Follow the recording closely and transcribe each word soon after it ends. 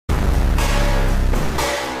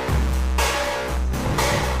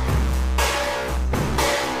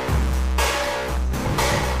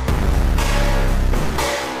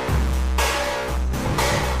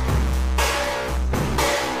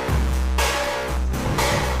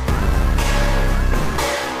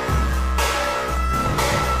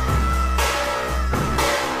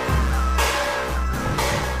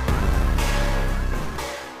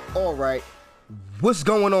What's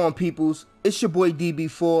going on, peoples? It's your boy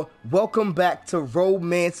DB4. Welcome back to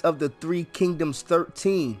Romance of the Three Kingdoms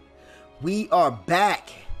 13. We are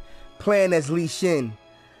back playing as Shin,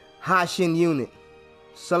 High Shin unit,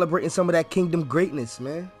 celebrating some of that kingdom greatness,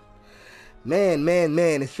 man.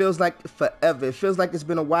 Man, it feels like forever. It feels like it's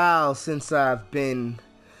been a while since I've been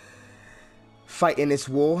fighting this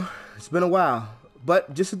war. It's been a while.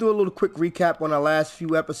 But just to do a little quick recap on our last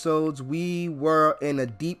few episodes, we were in a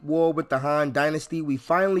deep war with the Han Dynasty. We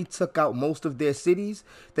finally took out most of their cities.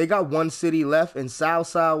 They got one city left, and Cao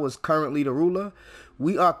Cao was currently the ruler.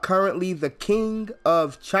 We are currently the king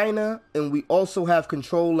of China, and we also have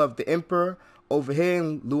control of the emperor over here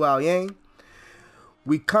in Luoyang.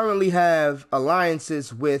 We currently have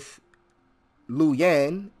alliances with Liu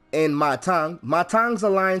Yan and Ma Tang. Ma Tang's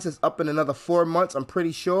alliance is up in another 4 months, I'm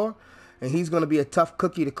pretty sure. And he's going to be a tough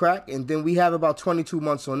cookie to crack. And then we have about 22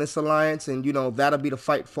 months on this alliance. And, you know, that'll be the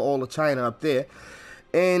fight for all of China up there.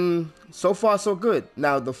 And so far, so good.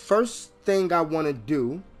 Now, the first thing I want to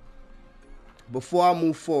do before I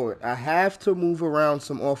move forward, I have to move around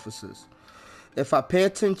some officers. If I pay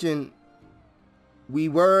attention, we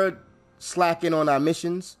were slacking on our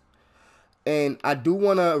missions. And I do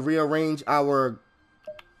want to rearrange our...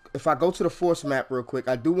 If I go to the force map real quick,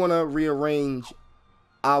 I do want to rearrange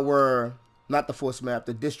our, not the force map,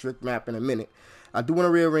 the district map in a minute. I do want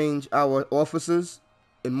to rearrange our officers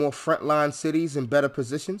in more frontline cities and better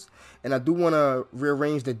positions. And I do want to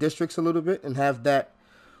rearrange the districts a little bit and have that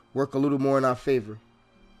work a little more in our favor.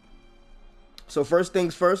 So first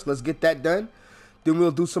things first, let's get that done. Then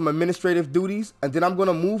we'll do some administrative duties. And then I'm going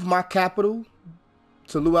to move my capital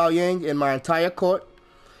to Luoyang and my entire court.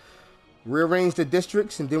 Rearrange the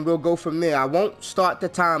districts, and then we'll go from there. I won't start the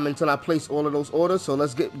time until I place all of those orders, so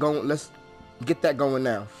let's get going. Let's get that going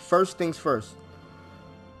now. First things first.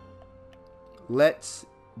 Let's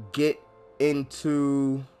get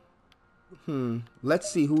into...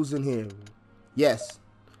 Let's see who's in here. Yes.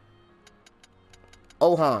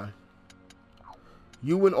 Ohan.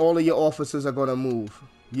 You and all of your officers are going to move.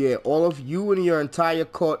 Yeah, all of you and your entire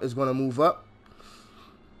court is going to move up.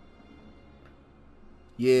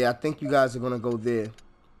 Yeah, I think you guys are going to go there.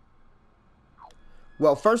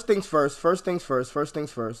 Well, first things first.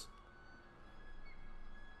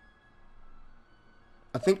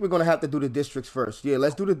 I think we're going to have to do the districts first. Yeah,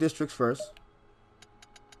 let's do the districts first.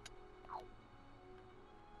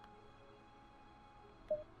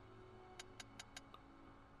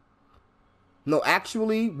 No,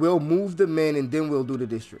 actually, we'll move the men and then we'll do the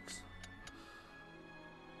districts.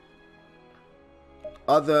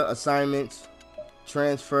 Other assignments.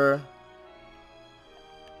 Transfer.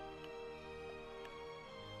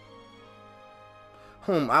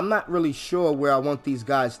 I'm not really sure where I want these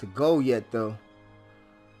guys to go yet, though.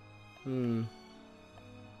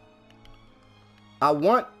 I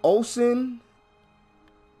want Olsen.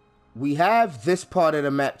 We have this part of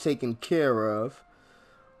the map taken care of.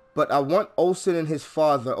 But I want Olsen and his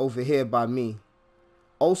father over here by me.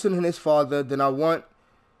 Olsen and his father. Then I want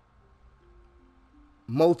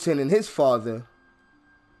Moten and his father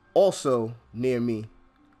also near me.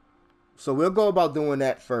 So we'll go about doing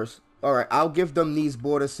that first. Alright, I'll give them these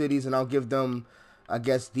border cities, and I'll give them, I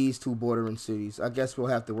guess, these two bordering cities. I guess we'll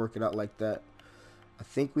have to work it out like that. I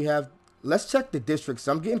think we have... Let's check the districts.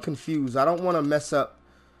 I'm getting confused. I don't want to mess up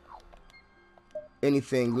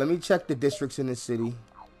anything. Let me check the districts in this city.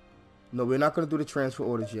 No, we're not going to do the transfer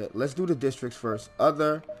orders yet. Let's do the districts first.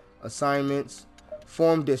 Other assignments.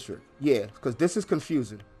 Form district. Yeah, because this is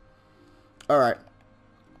confusing. Alright.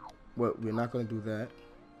 Well, we're not going to do that.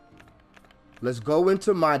 Let's go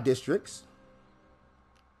into my districts.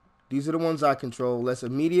 These are the ones I control. Let's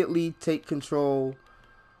immediately take control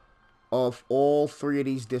of all three of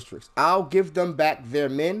these districts. I'll give them back their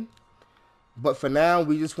men. But for now,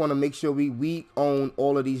 we just want to make sure we own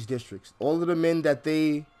all of these districts. All of the men that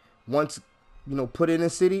they once, put in a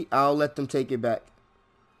city, I'll let them take it back.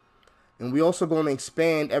 And we're also going to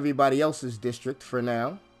expand everybody else's district for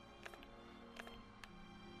now.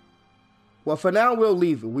 Well, for now, we'll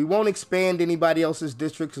leave it. We won't expand anybody else's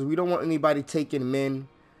district because we don't want anybody taking men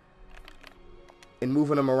and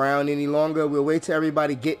moving them around any longer. We'll wait till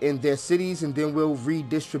everybody get in their cities, and then we'll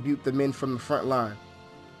redistribute the men from the front line.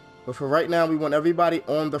 But for right now, we want everybody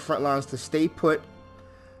on the front lines to stay put,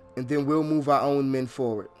 and then we'll move our own men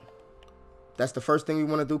forward. That's the first thing we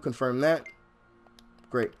want to do. Confirm that.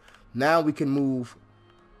 Great. Now we can move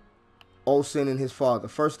Olsen and his father.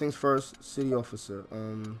 First things first, city officer.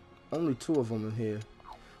 Only two of them in here.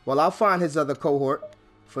 Well, I'll find his other cohort.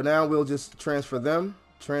 For now, we'll just transfer them.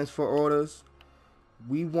 Transfer orders.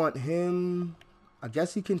 We want him... I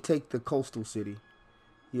guess he can take the coastal city.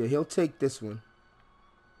 Yeah, he'll take this one.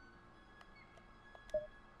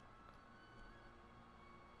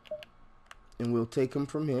 And we'll take him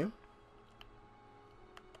from here.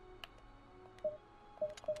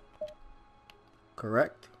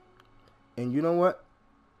 Correct. And you know what?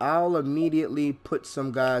 I'll immediately put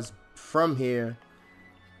some guys from here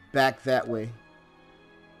back that way.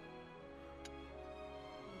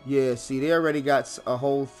 Yeah, see, they already got a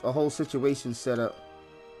whole situation set up.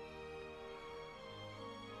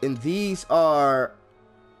 And these are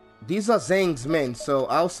Zhang's men, so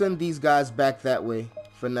I'll send these guys back that way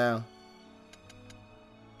for now.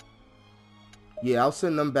 Yeah, I'll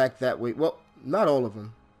send them back that way. Well, not all of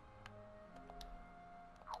them.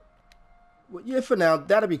 Well, yeah, for now,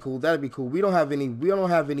 that'll be cool. That'll be cool. We don't have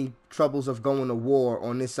any troubles of going to war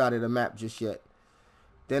on this side of the map just yet.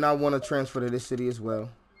 Then I want to transfer to this city as well.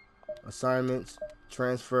 Assignments,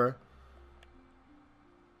 transfer.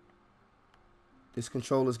 This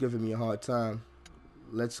controller's giving me a hard time.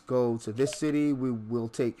 Let's go to this city. We will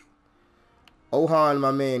take Ohan, my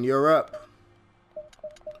man. You're up.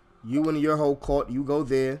 You and your whole court, you go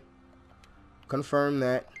there. Confirm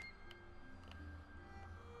that.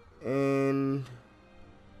 And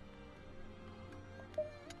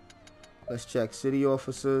let's check city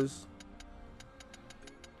officers.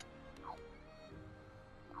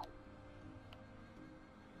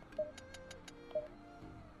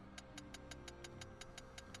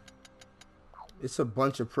 It's a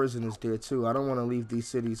bunch of prisoners there too. I don't want to leave these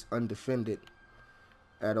cities undefended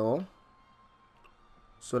at all.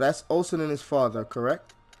 So that's Olsen and his father,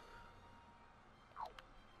 correct?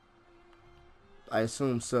 I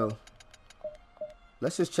assume so.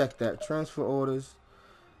 Let's just check that. Transfer orders.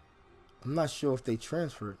 I'm not sure if they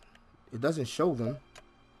transferred. It doesn't show them.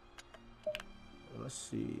 Let's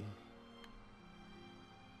see.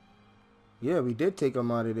 Yeah, we did take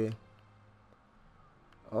them out of there.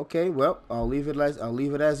 Okay, well, I'll leave it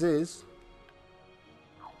as is.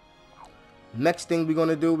 Next thing we're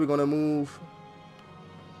gonna do, we're gonna move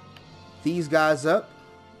these guys up,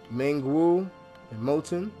 Mengwu and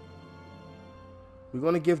Moten. We're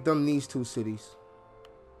gonna give them these two cities.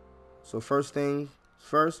 So first thing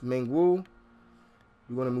first, Mengwu.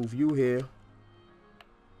 We're gonna move you here.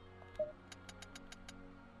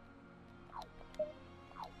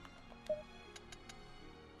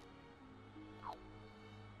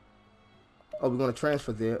 Oh, we're going to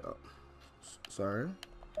transfer there. Oh, sorry.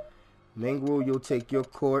 Mengwu, you'll take your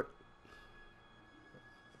court.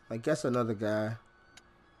 I guess another guy.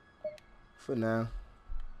 For now.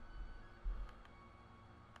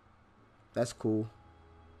 That's cool.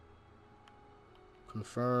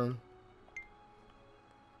 Confirm.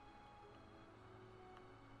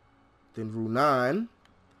 Then Runan.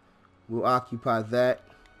 We'll occupy that.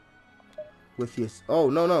 With your...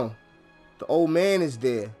 Oh, no, no. The old man is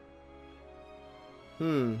there.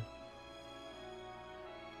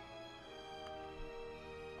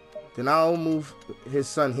 Then I'll move his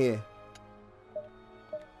son here.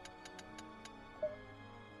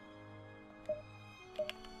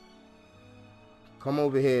 Come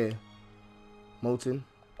over here, Moten.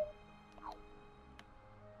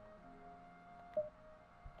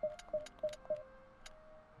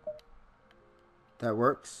 That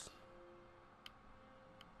works.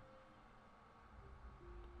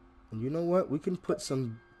 And you know what? We can put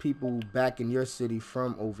some people back in your city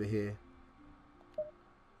from over here.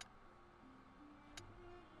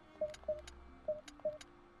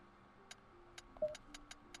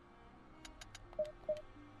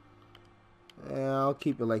 Yeah, I'll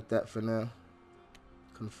keep it like that for now.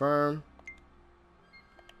 Confirm.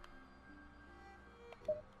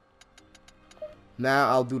 Now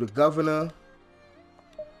I'll do the governor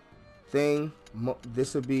thing.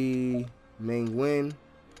 This will be Mengwen.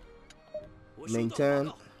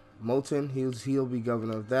 Mengtan, Moten, he'll be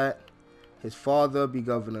governor of that. His father be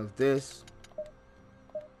governor of this.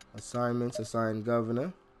 Assignments, assign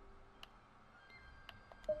governor.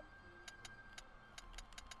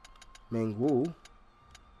 Mengwu.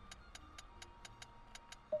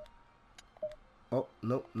 Oh,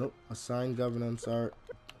 nope, nope. Assign governor, I'm sorry.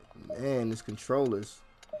 Man, this controller's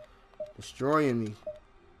destroying me.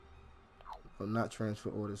 Oh, not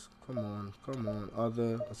transfer orders. Come on, come on.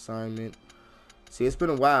 Other assignment. See, it's been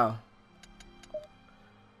a while.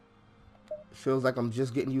 It feels like I'm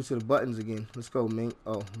just getting used to the buttons again. Let's go, Meng.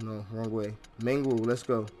 Oh, no, wrong way. Mengwu, let's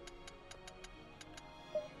go.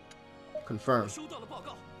 Confirm.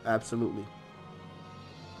 Absolutely.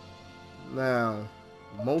 Now,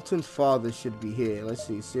 Molten's father should be here. Let's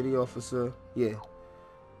see, city officer. Yeah.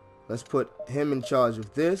 Let's put him in charge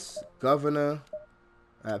of this. Governor.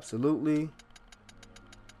 Absolutely.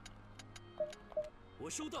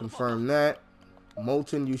 Confirm that.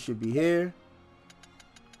 Moten, you should be here.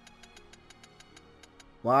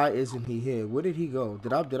 Why isn't he here? Where did he go?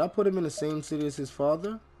 Did I put him in the same city as his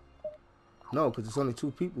father? No, because there's only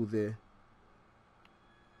 2 people there.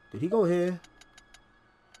 Did he go here?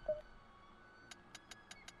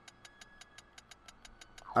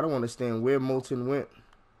 I don't understand where Molten went.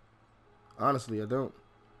 Honestly, I don't.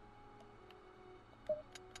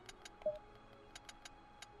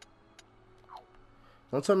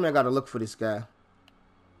 Don't tell me I gotta look for this guy.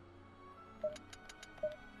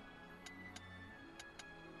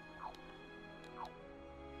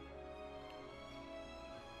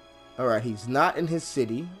 Alright, he's not in his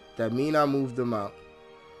city. That means I moved him out.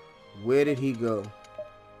 Where did he go?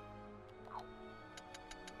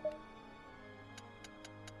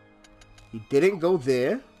 He didn't go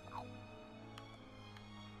there.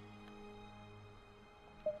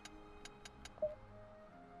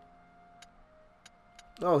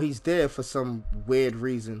 Oh, he's there for some weird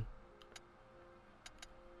reason.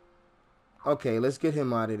 Okay, let's get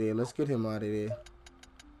him out of there. Let's get him out of there.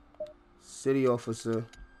 City officer.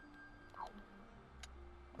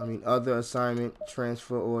 I mean, other assignment,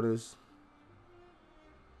 transfer orders.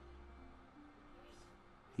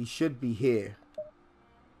 He should be here.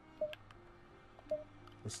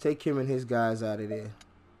 Let's take him and his guys out of there.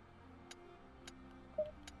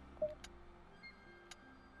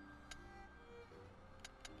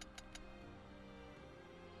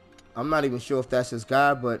 I'm not even sure if that's his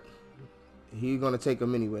guy, but he's gonna take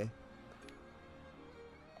him anyway.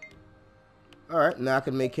 Alright, now I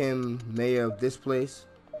can make him mayor of this place.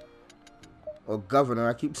 Or governor,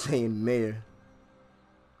 I keep saying mayor.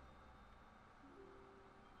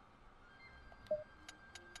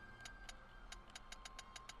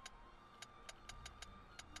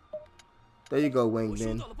 There you go, Wang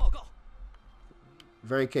Bin.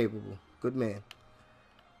 Very capable. Good man.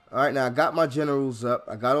 Alright, now I got my generals up.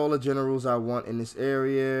 I got all the generals I want in this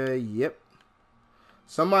area. Yep.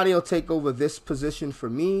 Somebody will take over this position for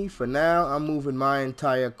me. For now, I'm moving my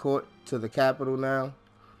entire court to the capital now.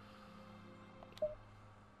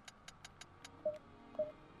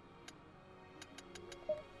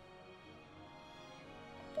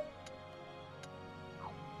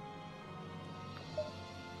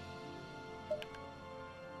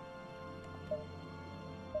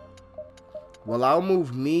 Well, I'll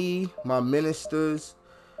move me, my ministers,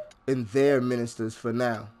 and their ministers for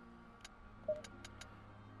now.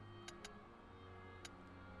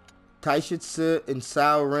 Taishitsu and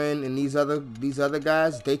Sao Ren and these other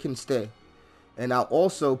guys, they can stay. And I'll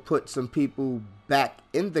also put some people back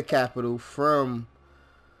in the capital from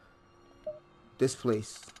this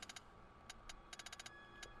place.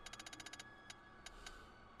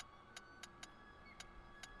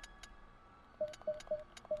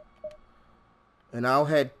 And I'll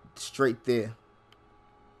head straight there.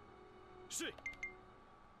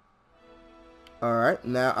 Alright,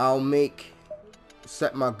 now I'll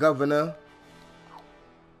set my governor.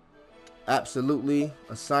 Absolutely.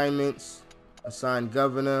 Assignments. Assign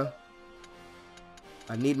governor.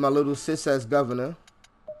 I need my little sis as governor.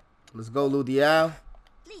 Let's go, Ludiao.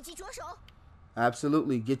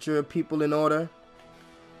 Absolutely. Get your people in order.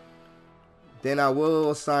 Then I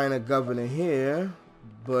will assign a governor here.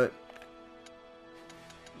 But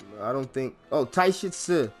I don't think... Oh,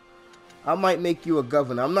 Taishitsu. I might make you a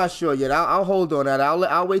governor. I'm not sure yet. I'll hold on that.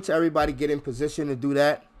 I'll wait till everybody get in position to do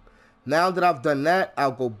that. Now that I've done that,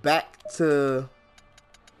 I'll go back to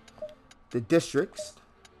the districts.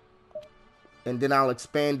 And then I'll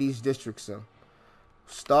expand these districts some.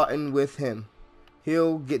 Starting with him.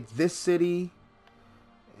 He'll get this city.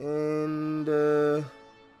 And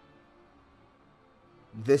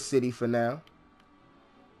this city for now.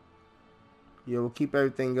 Yeah, we'll keep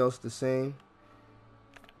everything else the same.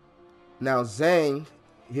 Now Zhang,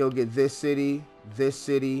 he'll get this city,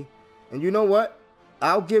 and you know what?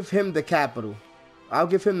 I'll give him the capital. I'll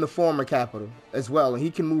give him the former capital as well, and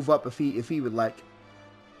he can move up if he would like.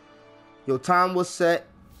 Your time was set.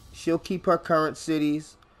 She'll keep her current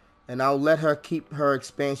cities, and I'll let her keep her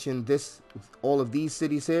expansion. All of these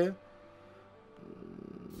cities here.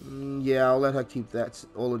 Yeah, I'll let her keep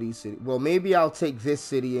all of these cities. Well, maybe I'll take this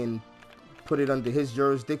city and put it under his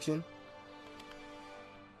jurisdiction.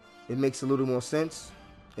 It makes a little more sense.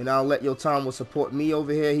 And I'll let Yotam support me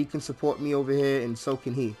over here. He can support me over here, and so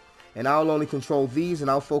can he. And I'll only control these, and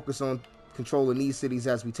I'll focus on controlling these cities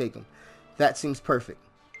as we take them. That seems perfect.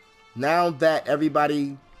 Now that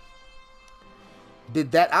everybody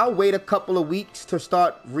did that, I'll wait a couple of weeks to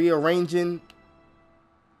start rearranging.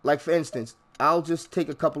 Like, for instance, I'll just take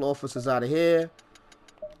a couple of officers out of here,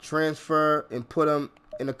 transfer, and put them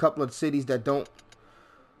in a couple of cities that don't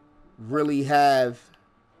really have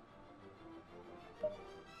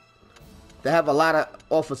that have a lot of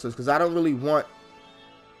officers, because I don't really want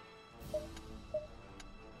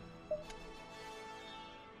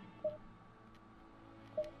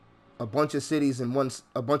a bunch of cities in one,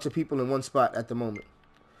 a bunch of people in one spot at the moment.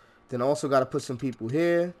 Then also got to put some people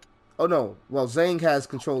here. Oh no, well Zhang has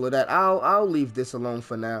control of that. I'll leave this alone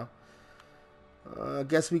for now. I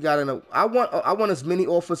guess we got I want as many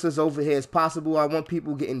officers over here as possible. I want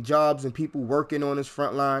people getting jobs and people working on this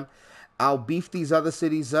front line. I'll beef these other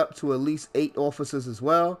cities up to at least 8 officers as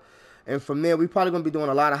well. And from there, we're probably going to be doing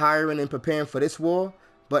a lot of hiring and preparing for this war.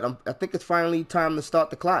 But I think it's finally time to start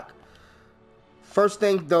the clock. First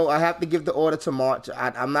thing, though, I have to give the order to march.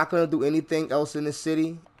 I'm not going to do anything else in this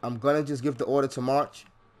city. I'm going to just give the order to march.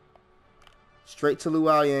 Straight to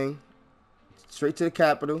Luoyang. Straight to the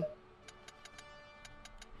capital.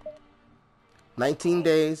 19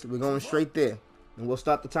 days. We're going straight there. And we'll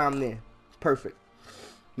start the time there. Perfect.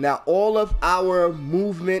 Now, all of our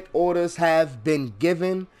movement orders have been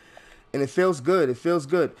given. And it feels good. It feels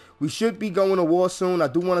good. We should be going to war soon. I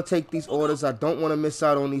do want to take these orders. I don't want to miss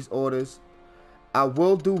out on these orders. I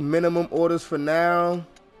will do minimum orders for now.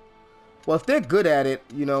 Well, if they're good at it,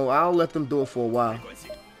 you know, I'll let them do it for a while.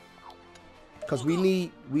 Because we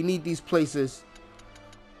need these places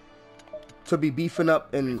to be beefing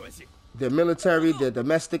up in their military, their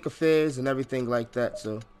domestic affairs, and everything like that.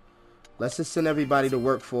 So let's just send everybody to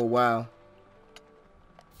work for a while.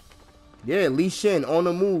 Yeah, Li Shin on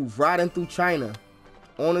the move, riding through China,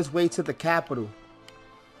 on his way to the capital.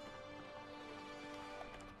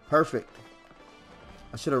 Perfect.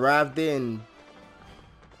 I should arrive there in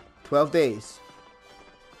 12 days.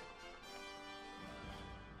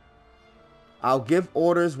 I'll give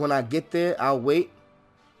orders when I get there. I'll wait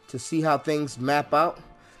to see how things map out.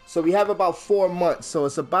 So we have about 4 months. So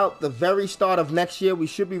it's about the very start of next year. We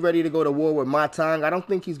should be ready to go to war with Ma Tang. I don't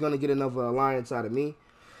think he's going to get another alliance out of me.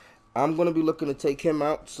 I'm going to be looking to take him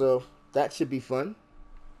out. So that should be fun.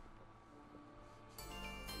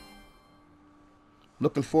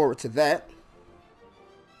 Looking forward to that.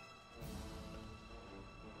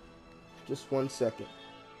 Just 1 second.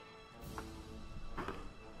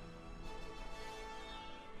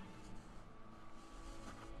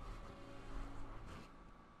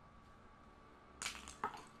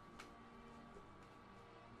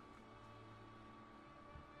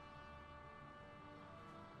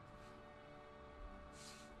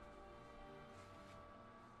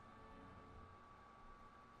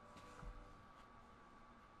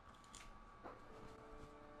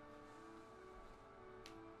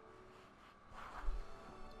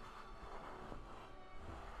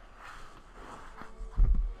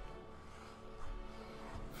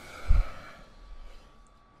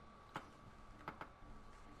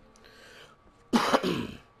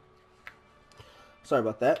 Sorry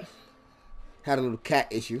about that. Had a little cat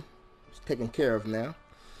issue. It's taken care of now.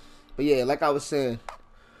 But yeah, like I was saying,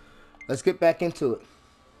 let's get back into it.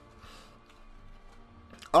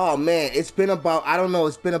 Oh man, it's been about, I don't know,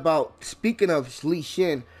 it's been about, speaking of Li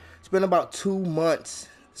Shin, it's been about 2 months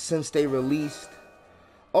since they released.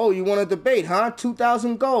 Oh, you want to debate, huh?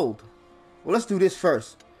 2,000 gold. Well, let's do this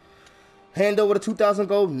first. Hand over the 2,000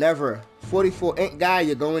 gold? Never. 44 int guy,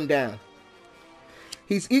 you're going down.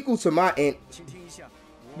 He's equal to my int.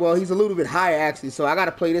 Well, he's a little bit higher actually, so I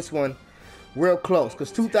gotta play this one real close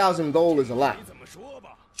because 2,000 gold is a lot.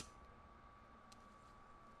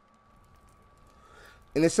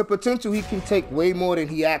 And it's a potential he can take way more than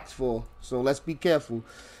he asked for. So let's be careful.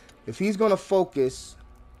 If he's gonna focus,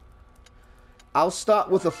 I'll start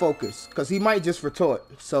with a focus because he might just retort.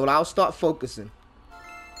 So I'll start focusing.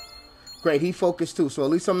 Great, he focused too. So at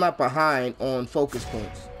least I'm not behind on focus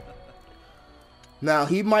points. Now,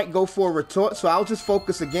 he might go for a retort, so I'll just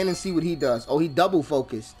focus again and see what he does. Oh, he double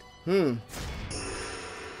focused. I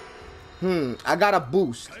got a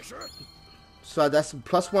boost. So that's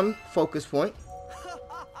 +1 focus point.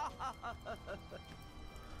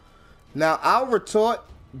 Now, I'll retort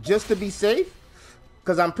just to be safe,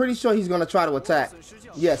 because I'm pretty sure he's going to try to attack.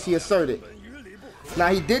 Yes, he asserted. Now,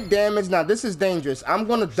 he did damage. Now, this is dangerous. I'm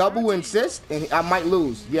going to double insist, and I might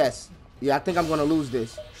lose. Yes. Yeah, I think I'm going to lose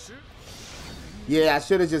this. Yeah, I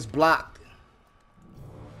should have just blocked.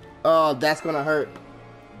 Oh, that's going to hurt.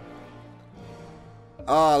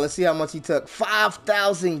 Oh, let's see how much he took.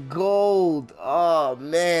 5,000 gold. Oh,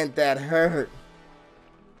 man, that hurt.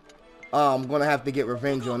 Oh, I'm going to have to get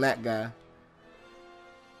revenge on that guy.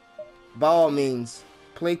 By all means,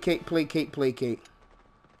 placate, placate, placate.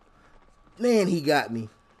 Man, he got me.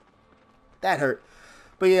 That hurt.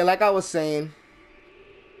 But yeah, like I was saying.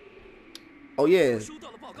 Oh, yeah.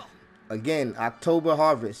 Again, October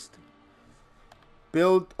harvest.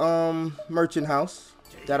 Build merchant house.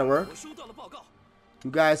 That'll work.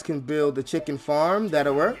 You guys can build the chicken farm.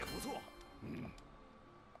 That'll work.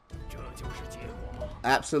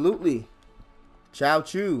 Absolutely. Chow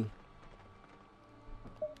Chu.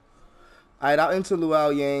 Alright, out into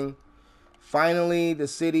Luoyang. Finally, the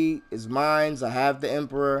city is mine. I have the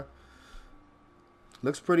emperor.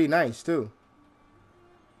 Looks pretty nice, too.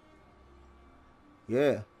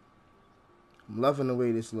 Yeah. I'm loving the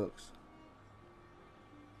way this looks.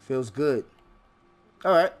 Feels good.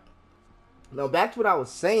 Alright. Now, back to what I was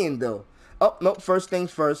saying, though. Oh, no. First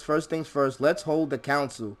things first. First things first. Let's hold the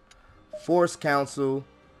council. Force council.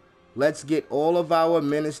 Let's get all of our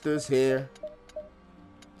ministers here.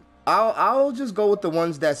 I'll just go with the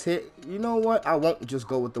ones that's here. You know what? I won't just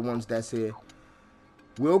go with the ones that's here.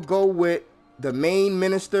 We'll go with the main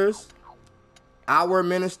ministers, our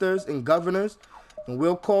ministers and governors, and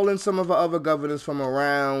we'll call in some of our other governors from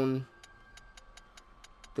around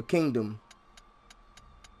the kingdom.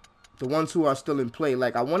 The ones who are still in play.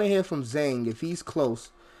 Like, I want to hear from Zhang if he's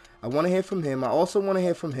close. I want to hear from him. I also want to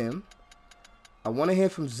hear from him. I want to hear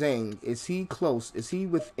from Zhang. Is he close? Is he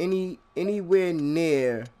with anywhere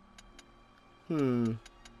near?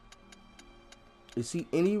 Is he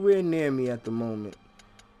anywhere near me at the moment?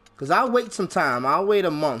 Because I'll wait some time. I'll wait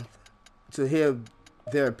a month to hear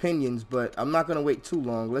their opinions, but I'm not going to wait too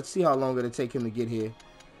long. Let's see how long it'll take him to get here.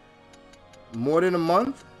 More than a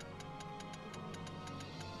month?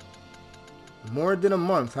 More than a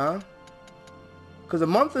month, huh? Because a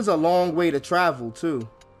month is a long way to travel, too.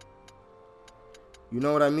 You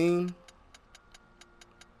know what I mean?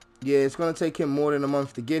 Yeah, it's going to take him more than a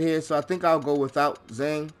month to get here, so I think I'll go without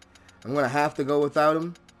Zhang. I'm going to have to go without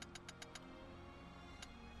him.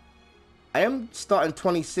 I am starting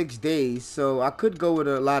 26 days, so I could go with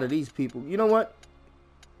a lot of these people. You know what?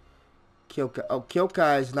 Kyokai. Oh,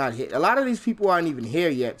 Kyokai is not here. A lot of these people aren't even here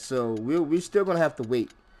yet, so we're still going to have to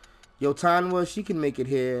wait. Yotanwa, she can make it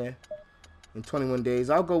here in 21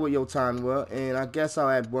 days. I'll go with Yotanwa, and I guess I'll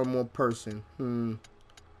add one more person.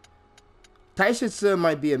 Taishitsu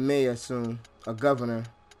might be a mayor soon. A governor.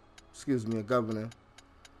 Excuse me, a governor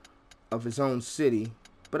of his own city.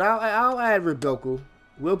 But I'll add Rebelko.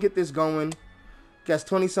 We'll get this going. Guess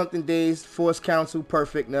 20-something days. Force Council.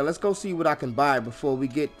 Perfect. Now, let's go see what I can buy before we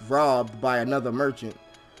get robbed by another merchant.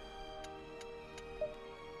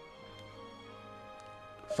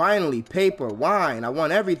 Finally, paper, wine. I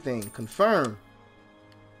want everything. Confirm.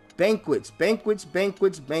 Banquets, banquets,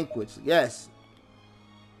 banquets, banquets. Yes.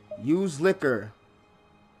 Use liquor.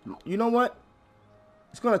 You know what?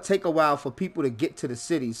 It's going to take a while for people to get to the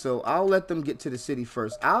city, so I'll let them get to the city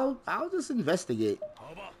first. I'll just investigate.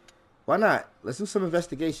 Why not? Let's do some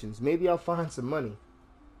investigations. Maybe I'll find some money.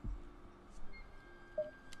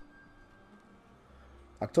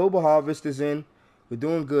 October harvest is in. We're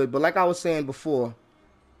doing good. But like I was saying before,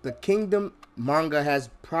 the Kingdom Manga has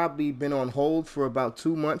probably been on hold for about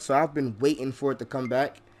 2 months, so I've been waiting for it to come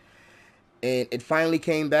back. And it finally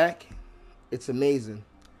came back. It's amazing.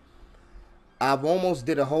 I've almost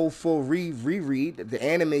did a whole full reread. The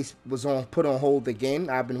anime was put on hold again.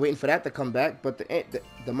 I've been waiting for that to come back, but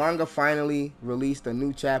the manga finally released a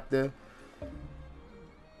new chapter.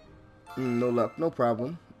 No luck, no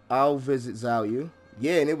problem. I'll visit Zhao.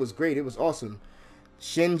 Yeah, and it was great. It was awesome.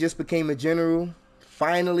 Shin just became a general.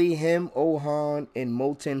 Finally, him, Ohan, and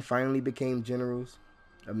Moten finally became generals.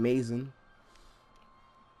 Amazing.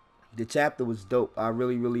 The chapter was dope. I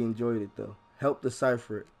really, really enjoyed it, though. Help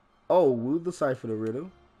decipher it. Oh, we'll decipher the riddle.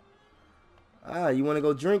 Ah, you want to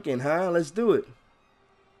go drinking, huh? Let's do it.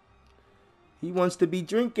 He wants to be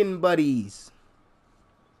drinking buddies.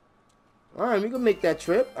 Alright, we can make that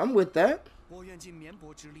trip. I'm with that.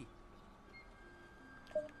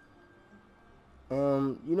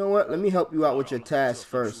 You know what? Let me help you out with your task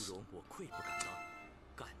first.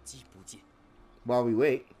 While we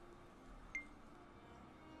wait.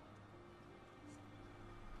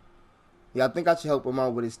 Yeah, I think I should help him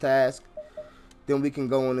out with his task. Then we can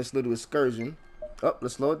go on this little excursion. Oh,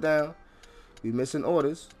 let's slow it down. We missing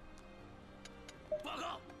orders.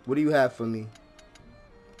 What do you have for me?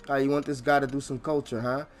 Oh, you want this guy to do some culture,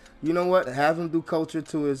 huh? You know what? Have him do culture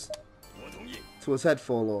to his head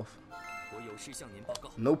fall off.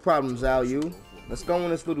 No problem, Zhao Yu. Let's go on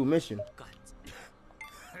this little mission.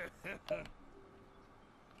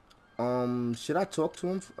 Should I talk to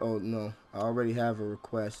him? Oh, no. I already have a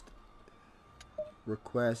request.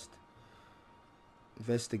 Request.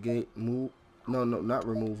 Investigate. Move. No, not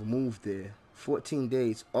remove. Move there. 14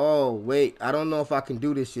 days. Oh, wait. I don't know if I can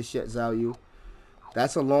do this just yet, Zhao Yu.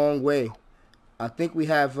 That's a long way. I think we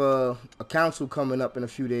have a council coming up in a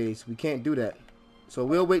few days. We can't do that. So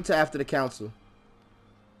we'll wait till after the council.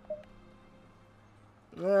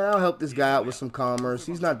 I'll help this guy out with some commerce.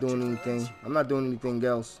 He's not doing anything. I'm not doing anything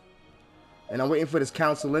else. And I'm waiting for this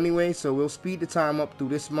council anyway, so we'll speed the time up through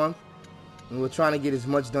this month. And we're trying to get as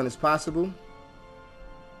much done as possible.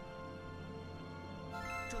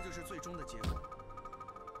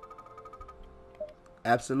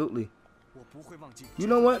 Absolutely. You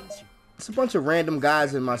know what? It's a bunch of random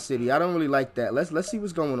guys in my city. I don't really like that. Let's see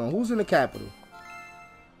what's going on. Who's in the capital?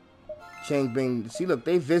 Changbing. See, look,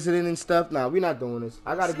 they visiting and stuff. Nah, we're not doing this.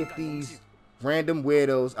 I gotta get these random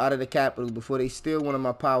weirdos out of the capital before they steal one of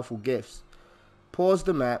my powerful gifts. Pause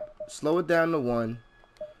the map. Slow it down to 1.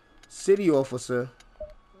 City officer.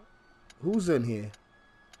 Who's in here?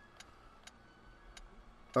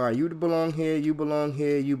 Alright, you belong here, you belong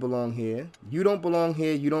here, you belong here. You don't belong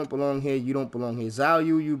here, you don't belong here, you don't belong here. Zhao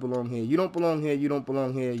Yu, you belong here. You don't belong here, you don't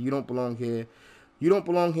belong here, you don't belong here. You don't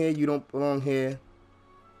belong here, you don't belong here.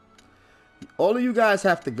 All of you guys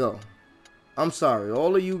have to go. I'm sorry.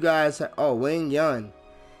 All of you guys oh, Wang Yan.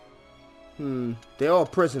 They're all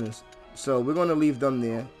prisoners. So we're going to leave them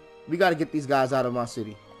there. We got to get these guys out of my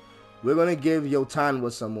city. We're going to give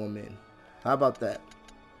Yotanwa some more men. How about that?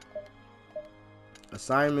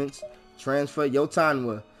 Assignments. Transfer.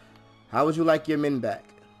 Yotanwa. How would you like your men back?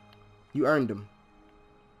 You earned them.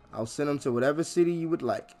 I'll send them to whatever city you would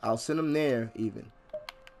like. I'll send them there even.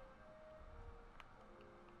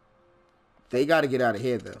 They got to get out of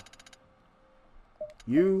here, though.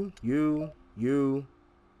 You.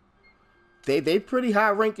 They pretty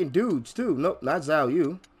high-ranking dudes, too. Nope, not Zhao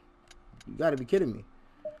Yu. You got to be kidding me.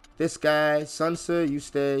 This guy, Sun Tzu, you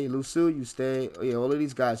stay. Lu Su, you stay. Oh, yeah, all of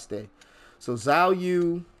these guys stay. So Zhao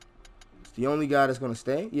Yu is the only guy that's going to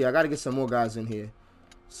stay. Yeah, I got to get some more guys in here.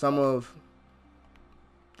 Some of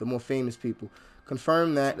the more famous people.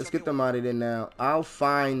 Confirm that. Let's get them out of there now. I'll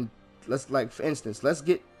find, like, for instance, let's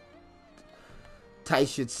get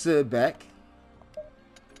Taishitsu back.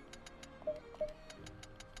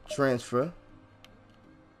 Transfer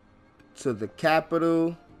to the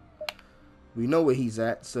capital. We know where he's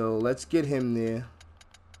at, so let's get him there.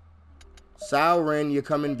 Sao Ren, you're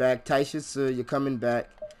coming back. Taishitsu, you're coming back.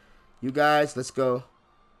 You guys, let's go.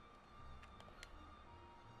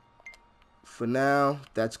 For now,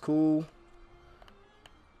 that's cool.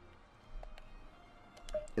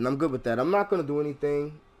 And I'm good with that. I'm not going to do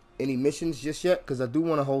any missions just yet, because I do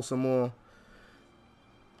want to hold some more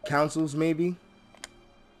councils, maybe.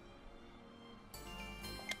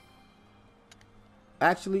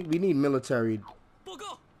 Actually, we need military.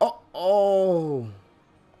 Oh.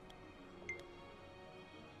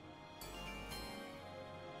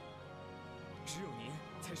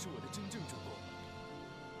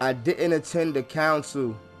 I didn't attend the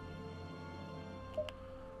council.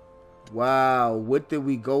 Wow, what did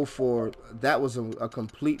we go for? That was a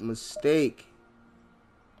complete mistake.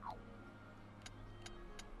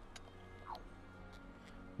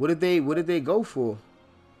 What did they go for?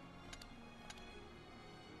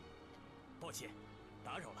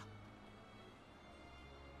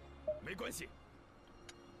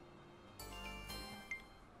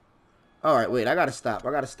 All right, wait, I gotta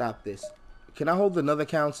stop this. Can I hold another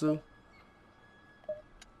council?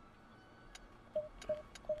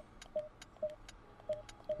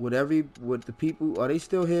 Would the people, are they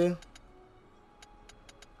still here?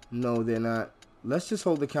 No, they're not. Let's just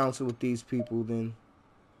hold the council with these people then.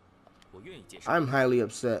 I'm highly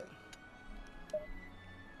upset.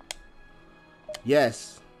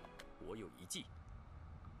 Yes.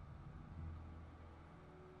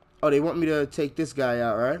 Oh, they want me to take this guy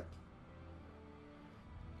out, right?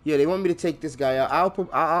 Yeah, they want me to take this guy out.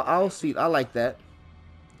 I'll see. I like that.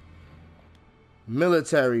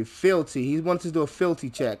 Military, fealty. He wants to do a fealty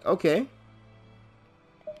check. Okay.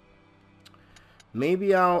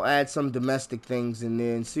 Maybe I'll add some domestic things in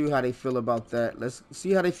there and see how they feel about that. Let's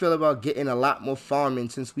see how they feel about getting a lot more farming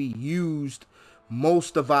since we used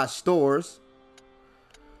most of our stores.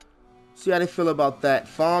 See how they feel about that.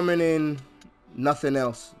 Farming and nothing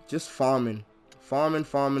else. Just farming. Farming.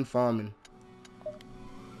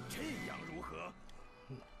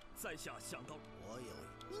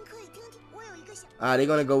 They're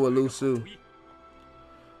gonna go with Lu Su.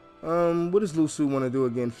 What does Lu Su want to do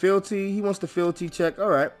again? Fealty. He wants the fealty check. All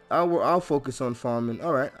right. I'll focus on farming.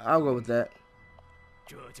 All right. I'll go with that.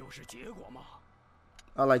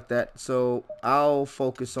 I like that. So I'll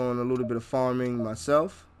focus on a little bit of farming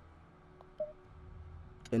myself.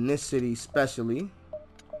 In this city, especially.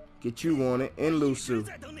 Get you on it. And Lu Su.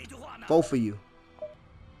 Both of you.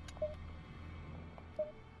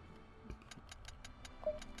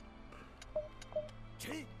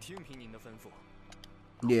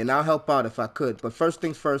 Yeah, and I'll help out if I could. But first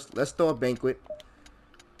things first, let's throw a banquet.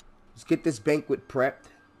 Let's get this banquet prepped.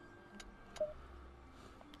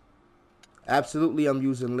 Absolutely, I'm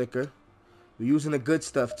using liquor. We're using the good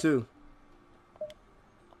stuff, too.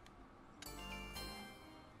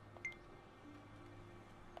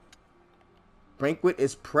 Banquet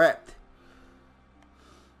is prepped.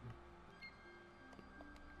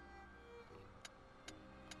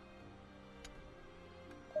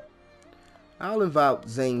 I'll invite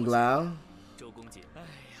Zhang Lao.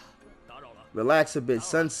 Relax a bit.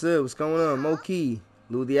 Sun Si, what's going on? Moki,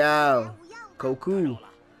 Lu Diao, Koku,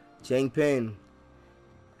 Chang Pen.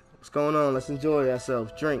 What's going on? Let's enjoy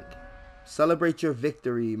ourselves. Drink. Celebrate your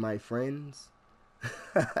victory, my friends.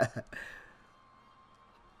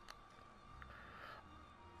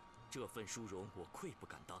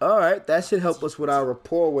 Alright, that should help us with our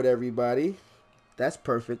rapport with everybody. That's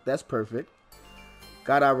perfect. That's perfect.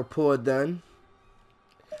 Got our rapport done.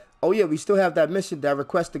 Oh yeah, we still have that mission, that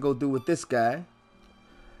request to go do with this guy.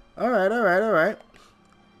 Alright, alright, alright.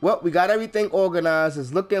 Well, we got everything organized.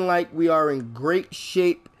 It's looking like we are in great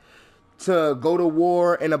shape to go to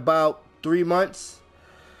war in about 3 months.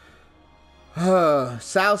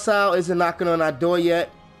 Sao isn't knocking on our door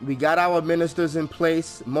yet. We got our ministers in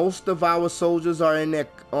place. Most of our soldiers are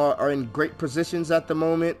in great positions at the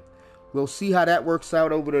moment. We'll see how that works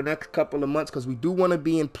out over the next couple of months, because we do want to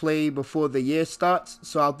be in play before the year starts.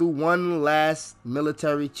 So I'll do one last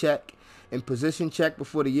military check and position check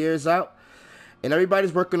before the year is out. And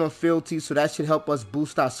everybody's working on fealty, so that should help us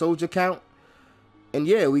boost our soldier count. And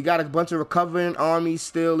yeah, we got a bunch of recovering armies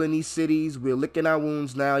still in these cities. We're licking our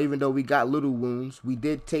wounds now, even though we got little wounds. We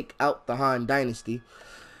did take out the Han Dynasty.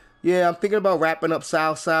 Yeah, I'm thinking about wrapping up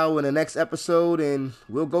Sao in the next episode, and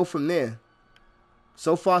we'll go from there.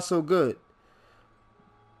 So far, so good.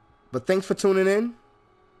 But thanks for tuning in.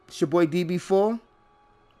 It's your boy DB4,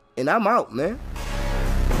 and I'm out, man.